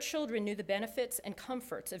that their children knew the benefits and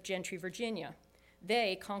comforts of gentry Virginia.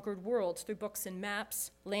 They conquered worlds through books and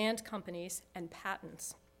maps, land companies, and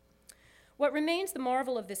patents. What remains the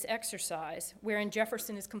marvel of this exercise, wherein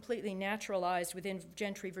Jefferson is completely naturalized within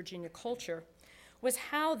gentry Virginia culture, was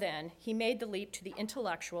how then he made the leap to the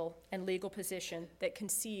intellectual and legal position that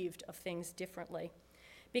conceived of things differently.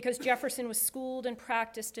 Because Jefferson was schooled and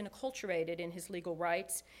practiced and acculturated in his legal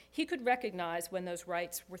rights, he could recognize when those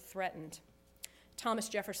rights were threatened. Thomas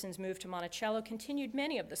Jefferson's move to Monticello continued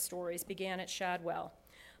many of the stories began at Shadwell.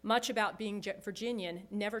 Much about being Virginian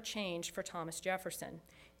never changed for Thomas Jefferson,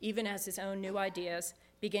 even as his own new ideas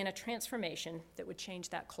began a transformation that would change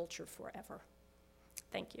that culture forever.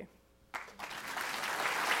 Thank you.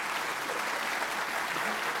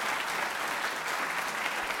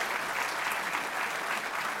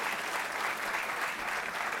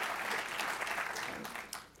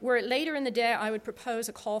 Were it later in the day, I would propose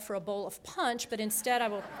a call for a bowl of punch, but instead I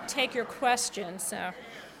will take your questions. So,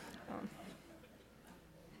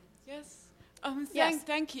 Yes. Yes.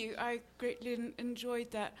 Thank you. I greatly enjoyed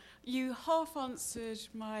that. You half answered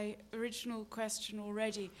my original question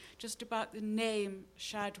already, just about the name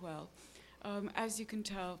Shadwell. As you can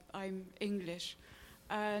tell, I'm English.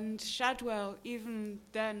 And Shadwell, even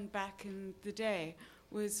then back in the day,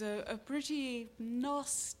 was a pretty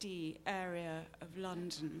nasty area of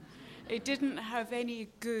London. It didn't have any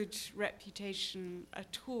good reputation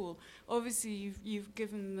at all. Obviously, you've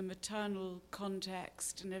given the maternal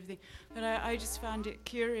context and everything, but I just found it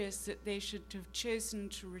curious that they should have chosen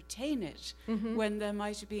to retain it when there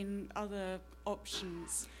might have been other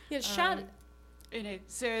options. Yeah, So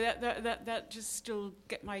that just still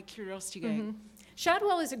get my curiosity going.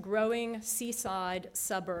 Shadwell is a growing seaside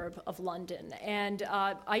suburb of London, and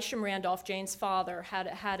Isham Randolph, Jane's father, had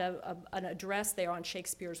an address there on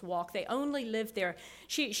Shakespeare's Walk. They only lived there.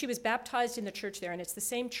 She was baptized in the church there, and it's the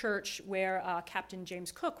same church where Captain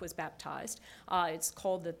James Cook was baptized. It's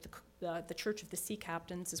called the Church of the Sea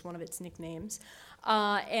Captains is one of its nicknames.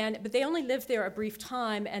 But they only lived there a brief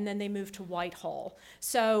time, and then they moved to Whitehall.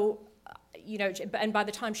 So and by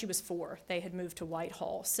the time she was 4, they had moved to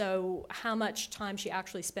Whitehall. So how much time she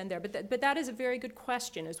actually spent there? But that is a very good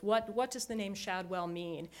question, is what does the name Shadwell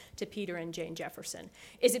mean to Peter and Jane Jefferson?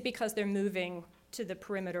 Is it because they're moving to the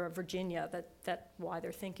perimeter of Virginia that why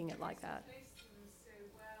they're thinking it like that? So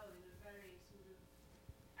well in a very sort of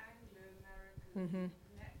Anglo-American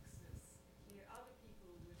nexus. Other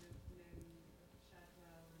people would have known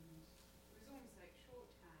Shadwell, and it was almost like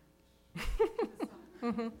shorthand for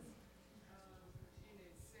something. So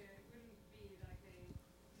it wouldn't be like they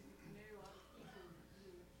didn't know other people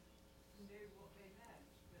who would know what they meant.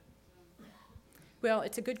 But, Well,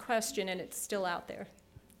 it's a good question, and it's still out there.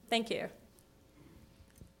 Thank you.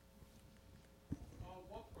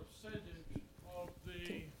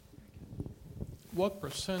 What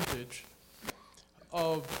percentage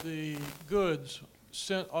of the goods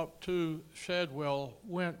sent up to Shadwell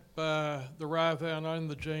went by the Rivanna and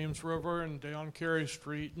the James River and down Carey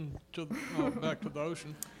Street and to back to the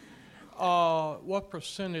ocean? What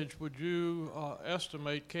percentage would you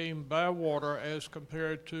estimate came by water as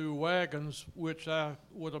compared to wagons, which I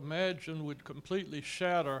would imagine would completely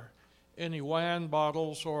shatter any wine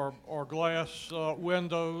bottles or glass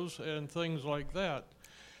windows and things like that?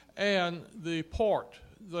 And the port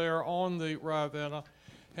there on the Rivanna,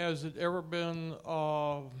 has it ever been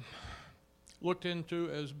looked into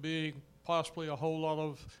as being possibly a whole lot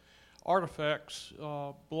of artifacts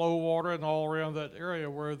below water and all around that area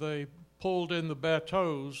where they pulled in the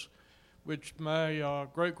bateaus, which my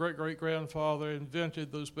great-great-great-grandfather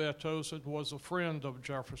invented those bateaus and was a friend of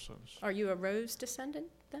Jefferson's. Are you a Rose descendant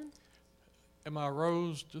then? Am I a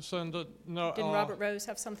Rose descendant? No. Didn't Robert Rose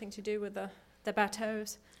have something to do with the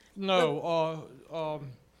bateaus? No.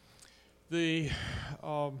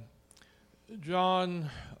 John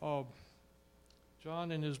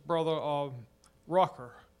and his brother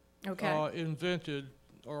Rucker invented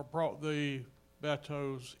or brought the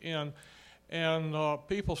bateaus in, and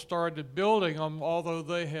people started building them, although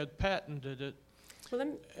they had patented it.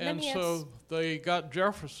 Well, so they got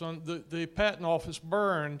Jefferson, the patent office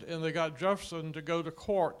burned, and they got Jefferson to go to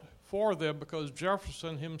court for them because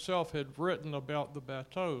Jefferson himself had written about the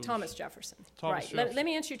bateaus. Thomas Jefferson. Jefferson. Let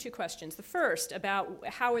me answer you 2 questions. The first about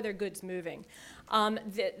how are their goods moving.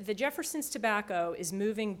 The Jefferson's tobacco is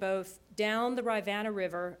moving both down the Rivanna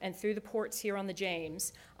River and through the ports here on the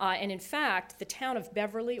James. And in fact, the town of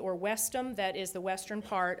Beverly or Westham, that is the western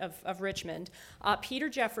part of Richmond, Peter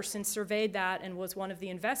Jefferson surveyed that and was one of the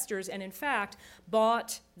investors, and in fact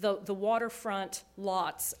bought the waterfront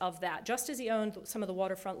lots of that, just as he owned some of the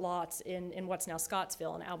waterfront lots in what's now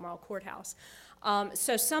Scottsville and Albemarle Courthouse.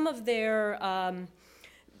 So some of their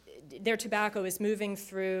tobacco is moving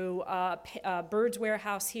through Bird's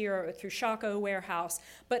warehouse here, or through Shockoe warehouse,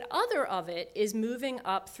 but other of it is moving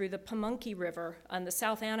up through the Pamunkey River and the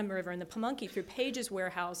South Anna River and the Pamunkey through Page's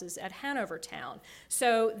warehouses at Hanover Town.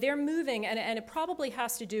 So they're moving, and it probably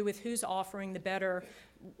has to do with who's offering the better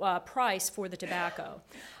price for the tobacco.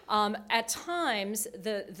 At times,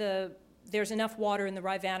 there's enough water in the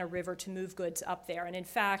Rivanna River to move goods up there. And in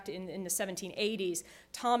fact, in the 1780s,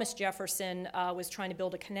 Thomas Jefferson was trying to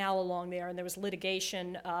build a canal along there, and there was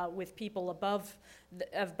litigation with people above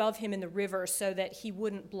him in the river so that he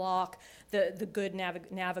wouldn't block the good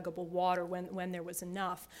navigable water when there was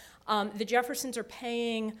enough. The Jeffersons are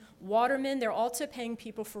paying watermen. They're also paying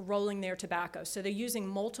people for rolling their tobacco. So they're using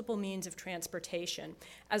multiple means of transportation.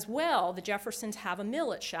 As well, the Jeffersons have a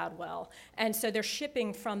mill at Shadwell, and so they're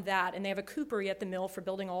shipping from that, and they have a coopery at the mill for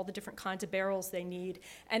building all the different kinds of barrels they need.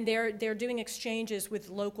 And they're doing exchanges with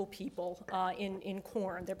local people in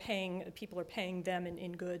corn. People are paying them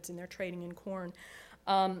in goods, and they're trading in corn.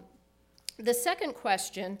 The second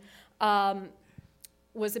question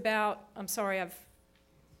was about, I'm sorry,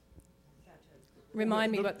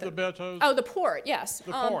 remind me what the bateaus. Oh, the port, yes.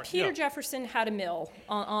 The port, Peter Jefferson had a mill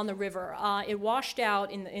on the river. It washed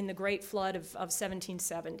out in the Great Flood of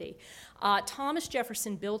 1770. Thomas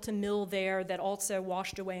Jefferson built a mill there that also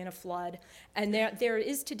washed away in a flood. And there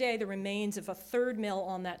is today the remains of a third mill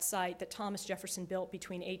on that site that Thomas Jefferson built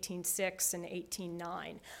between 1806 and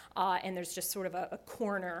 1809. And there's just sort of a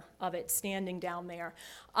corner of it standing down there.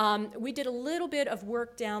 We did a little bit of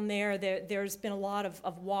work down there. There's been a lot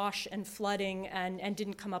of wash and flooding and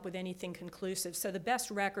didn't come up with anything conclusive. So the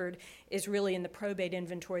best record is really in the probate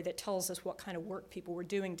inventory that tells us what kind of work people were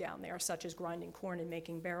doing down there, such as grinding corn and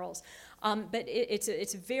making barrels. But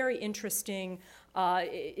it's very interesting.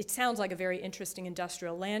 It sounds like a very interesting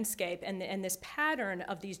industrial landscape, and this pattern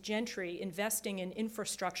of these gentry investing in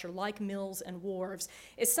infrastructure like mills and wharves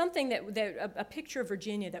is something that a picture of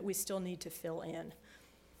Virginia that we still need to fill in.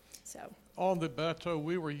 So on the bateau,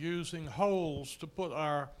 we were using holes to put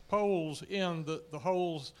our poles in. The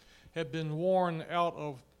holes had been worn out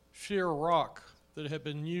of sheer rock that had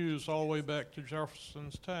been used all the way back to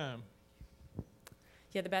Jefferson's time.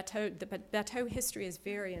 Yeah, the bateau history is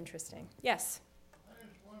very interesting. Yes? I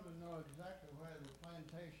just wanted to know exactly where the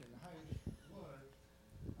plantation house was,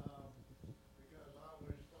 because I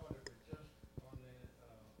always thought it was just on the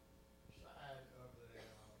side of the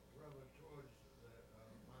river towards the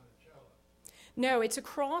Monticello. No, it's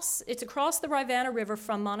across the Rivanna River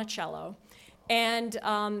from Monticello, and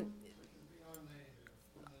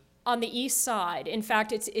on the east side. In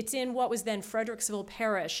fact, it's in what was then Fredericksville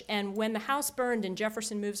Parish, and when the house burned and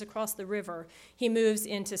Jefferson moves across the river, he moves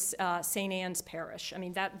into St. Anne's Parish. I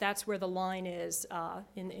mean, that's where the line is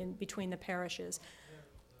in between the parishes.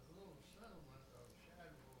 The little settlement of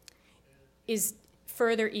Shadwell Is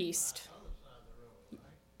further east. on the other side of the river,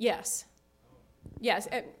 right? Yes. Yes,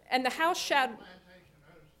 and the house Plantation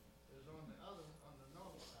house is on the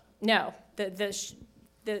north side. No,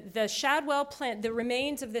 the Shadwell plant, the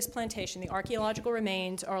remains of this plantation, the archaeological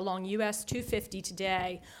remains, are along US 250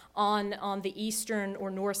 today on the eastern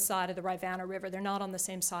or north side of the Rivanna River. They're not on the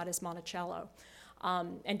same side as Monticello.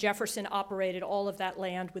 And Jefferson operated all of that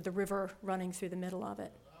land with the river running through the middle of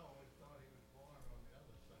it. I always thought he was born on the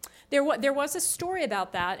other side. There was a story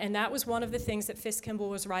about that, and that was one of the things that Fisk-Kimball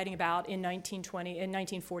was writing about in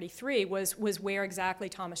 1943, was where exactly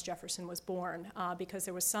Thomas Jefferson was born, because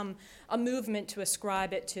there was a movement to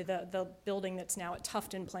ascribe it to the building that's now at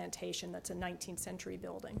Tufton Plantation, that's a 19th century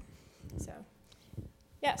building. So,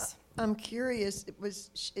 yes? I'm curious,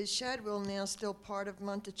 is Shadwell now still part of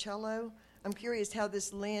Monticello? I'm curious how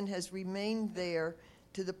this land has remained there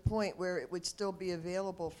to the point where it would still be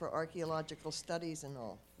available for archaeological studies and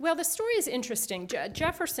all. Well, the story is interesting.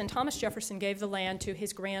 Thomas Jefferson gave the land to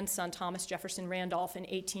his grandson, Thomas Jefferson Randolph, in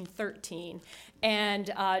 1813.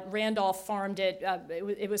 And Randolph farmed it.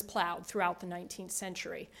 It was plowed throughout the 19th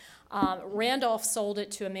century. Randolph sold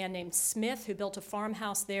it to a man named Smith, who built a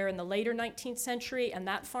farmhouse there in the later 19th century, and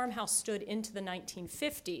that farmhouse stood into the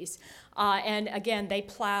 1950s. And again, they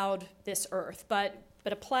plowed this earth.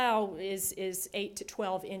 But a plow is 8 to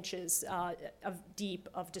 12 inches deep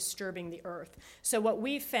of disturbing the earth. So what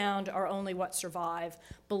we've found are only what survive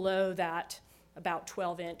below that about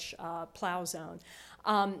 12-inch plow zone.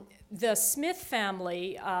 The Smith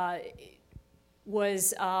family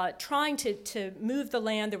was trying to move the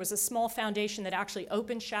land. There was a small foundation that actually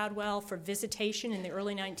opened Shadwell for visitation in the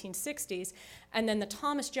early 1960s. And then the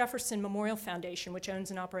Thomas Jefferson Memorial Foundation, which owns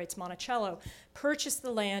and operates Monticello, purchased the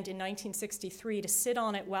land in 1963 to sit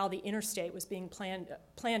on it while the interstate was being planned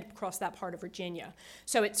across that part of Virginia.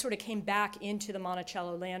 So it sort of came back into the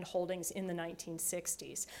Monticello land holdings in the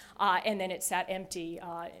 1960s. And then it sat empty.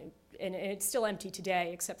 And it's still empty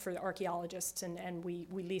today, except for the archaeologists, and we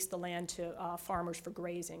lease the land to farmers for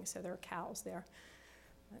grazing, so there are cows there.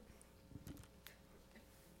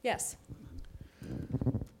 Yes?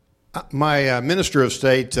 My Minister of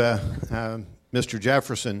State, Mr.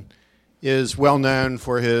 Jefferson, is well known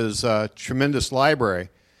for his tremendous library,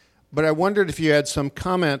 but I wondered if you had some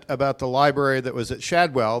comment about the library that was at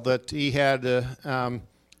Shadwell that he had,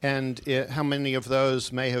 and how many of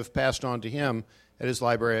those may have passed on to him at his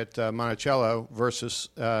library at Monticello versus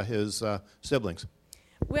his siblings.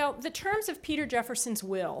 Well, the terms of Peter Jefferson's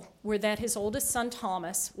will were that his oldest son,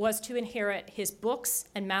 Thomas, was to inherit his books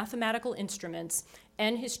and mathematical instruments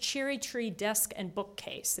and his cherry tree desk and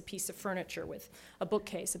bookcase, a piece of furniture with a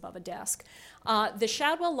bookcase above a desk. The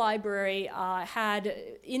Shadwell Library had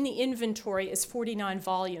in the inventory is 49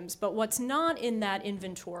 volumes, but what's not in that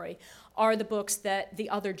inventory are the books that the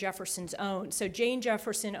other Jeffersons owned. So Jane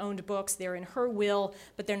Jefferson owned books. They're in her will,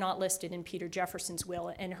 but they're not listed in Peter Jefferson's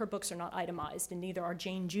will, and her books are not itemized, and neither are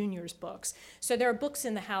Jane Jr.'s books. So there are books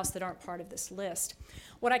in the house that aren't part of this list.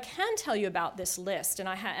 What I can tell you about this list, and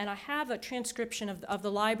I have a transcription of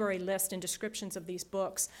the library list and descriptions of these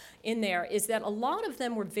books in there, is that a lot of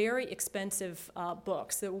them were very expensive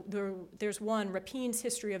books. There's one, Rapine's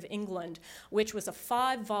History of England, which was a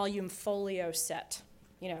 5-volume folio set,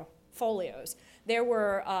 folios. There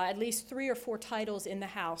were at least 3 or 4 titles in the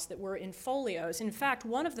house that were in folios. In fact,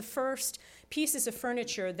 one of the first pieces of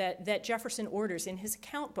furniture that Jefferson orders in his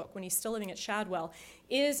account book when he's still living at Shadwell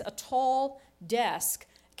is a tall desk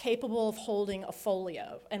capable of holding a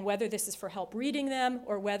folio. And whether this is for help reading them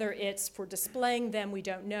or whether it's for displaying them, we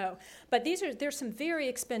don't know. But there's some very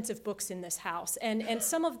expensive books in this house, and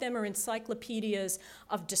some of them are encyclopedias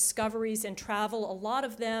of discoveries and travel. A lot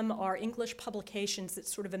of them are English publications that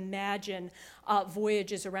sort of imagine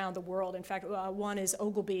voyages around the world. In fact, one is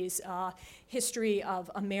Ogilby's History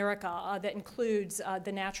of America that includes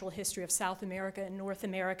the natural history of South America and North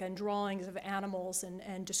America and drawings of animals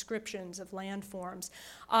and descriptions of landforms.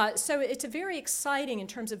 So it's a very exciting in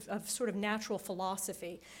terms of sort of natural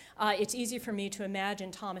philosophy. It's easy for me to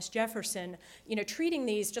imagine Thomas Jefferson, treating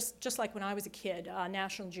these just like when I was a kid,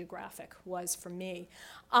 National Geographic was for me.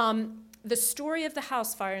 The story of the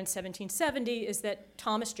house fire in 1770 is that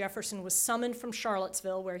Thomas Jefferson was summoned from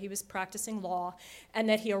Charlottesville, where he was practicing law, and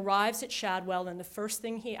that he arrives at Shadwell, and the first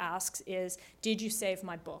thing he asks is, "Did you save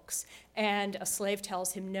my books?" And a slave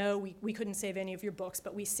tells him, "No, we couldn't save any of your books,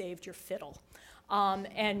 but we saved your fiddle."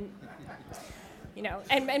 And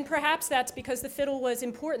perhaps that's because the fiddle was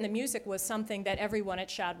important. The music was something that everyone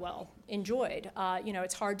at Shadwell enjoyed.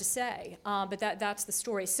 It's hard to say, but that's the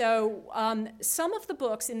story. So some of the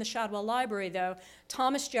books in the Shadwell Library, though,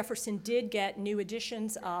 Thomas Jefferson did get new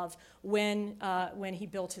editions of when he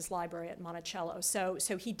built his library at Monticello.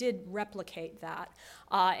 So he did replicate that.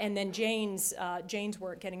 And then Jane's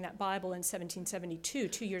work, getting that Bible in 1772,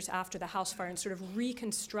 2 years after the house fire, and sort of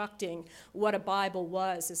reconstructing what a Bible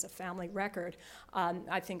was as a family record,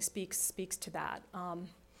 I think speaks to that.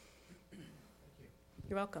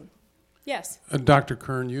 You're welcome. Yes? Dr.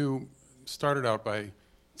 Kern, you started out by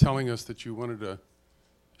telling us that you wanted to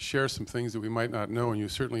share some things that we might not know, and you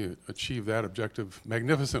certainly achieved that objective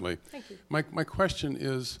magnificently. Thank you. My question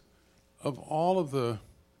is, of all of the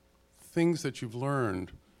things that you've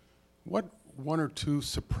learned, what one or two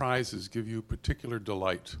surprises give you particular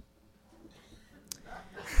delight?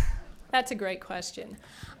 That's a great question.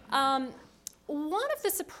 One of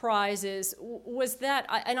the surprises was that,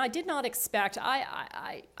 I did not expect,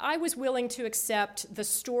 I was willing to accept the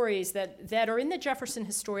stories that are in the Jefferson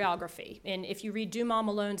historiography. And if you read Dumas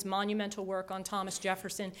Malone's monumental work on Thomas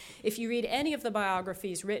Jefferson, if you read any of the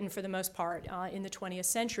biographies written for the most part in the 20th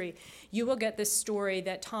century, you will get this story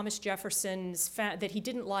that Thomas Jefferson's, that he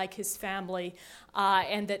didn't like his family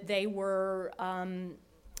and that they were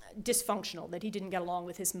dysfunctional, that he didn't get along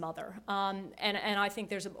with his mother. And I think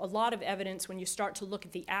there's a lot of evidence when you start to look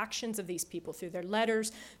at the actions of these people through their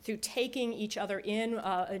letters, through taking each other in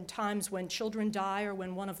times when children die or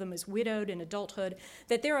when one of them is widowed in adulthood,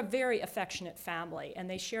 that they're a very affectionate family and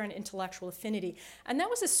they share an intellectual affinity. And that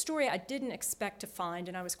was a story I didn't expect to find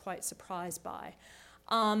and I was quite surprised by.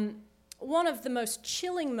 One of the most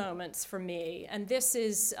chilling moments for me, and this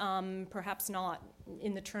is perhaps not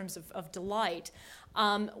in the terms of delight,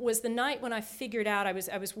 was the night when I figured out I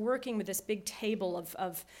was working with this big table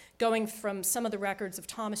of going from some of the records of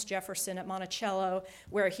Thomas Jefferson at Monticello,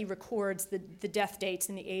 where he records the death dates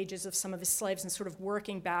and the ages of some of his slaves, and sort of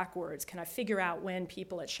working backwards. Can I figure out when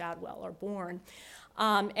people at Shadwell are born?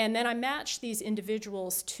 And then I matched these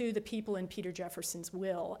individuals to the people in Peter Jefferson's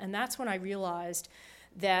will, and that's when I realized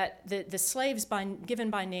that the slaves given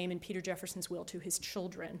by name in Peter Jefferson's will to his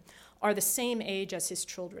children are the same age as his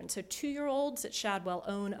children. So 2-year-olds at Shadwell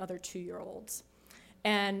own other 2-year-olds.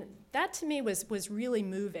 And that to me was really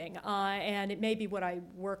moving. And it may be what I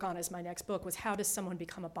work on as my next book, was how does someone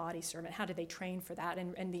become a body servant? How do they train for that?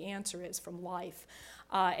 And the answer is from life.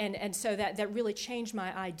 And so that really changed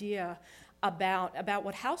my idea about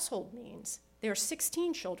what household means. There are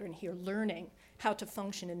 16 children here learning how to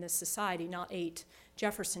function in this society, not 8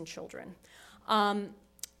 Jefferson children.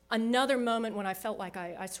 Another moment when I felt like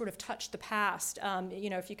I sort of touched the past,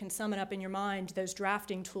 if you can sum it up in your mind, those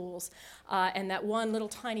drafting tools and that one little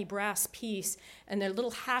tiny brass piece and their little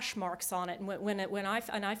hash marks on it. And when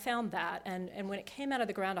I found that, and when it came out of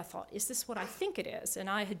the ground, I thought, is this what I think it is? And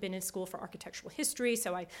I had been in school for architectural history,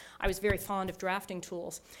 so I was very fond of drafting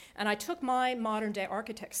tools. And I took my modern-day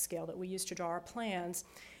architect scale that we use to draw our plans,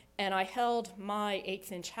 and I held my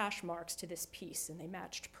 1/8-inch hash marks to this piece, and they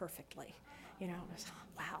matched perfectly. I was,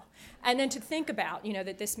 wow. And then to think about,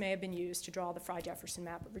 that this may have been used to draw the Fry-Jefferson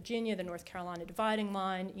map of Virginia, the North Carolina dividing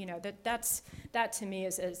line, that to me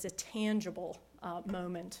is a tangible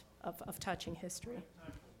moment of touching history.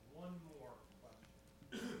 One more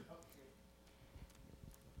question.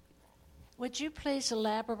 Would you please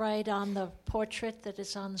elaborate on the portrait that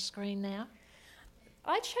is on the screen now?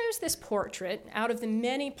 I chose this portrait out of the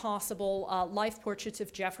many possible life portraits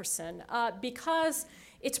of Jefferson because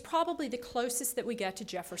it's probably the closest that we get to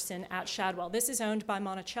Jefferson at Shadwell. This is owned by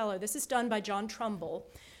Monticello. This is done by John Trumbull,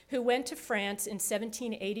 who went to France in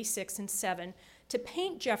 1786 and 7 to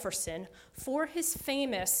paint Jefferson for his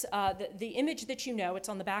famous, the image that you know, it's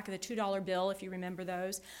on the back of the $2 bill, if you remember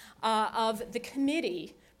those, of the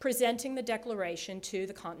committee presenting the Declaration to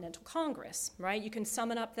the Continental Congress, right? You can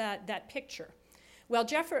summon up that picture. Well,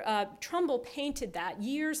 Trumbull painted that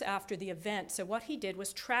years after the event. So what he did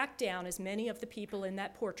was track down as many of the people in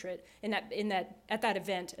that portrait, at that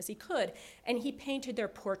event as he could, and he painted their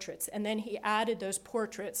portraits. And then he added those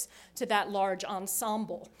portraits to that large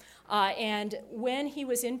ensemble. And when he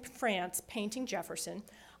was in France painting Jefferson,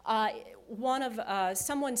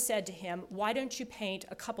 someone said to him, "Why don't you paint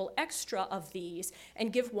a couple extra of these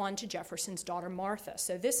and give one to Jefferson's daughter Martha?"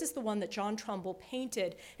 So this is the one that John Trumbull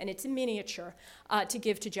painted, and it's a miniature, to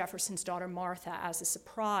give to Jefferson's daughter Martha as a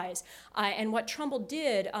surprise. And what Trumbull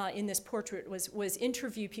did in this portrait was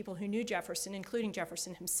interview people who knew Jefferson, including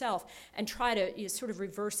Jefferson himself, and try to sort of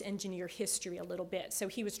reverse engineer history a little bit. So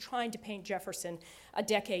he was trying to paint Jefferson a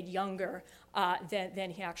decade younger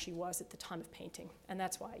than he actually was at the time of painting. And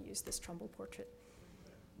that's why I used this Trumbull portrait.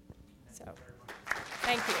 So,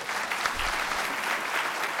 thank you.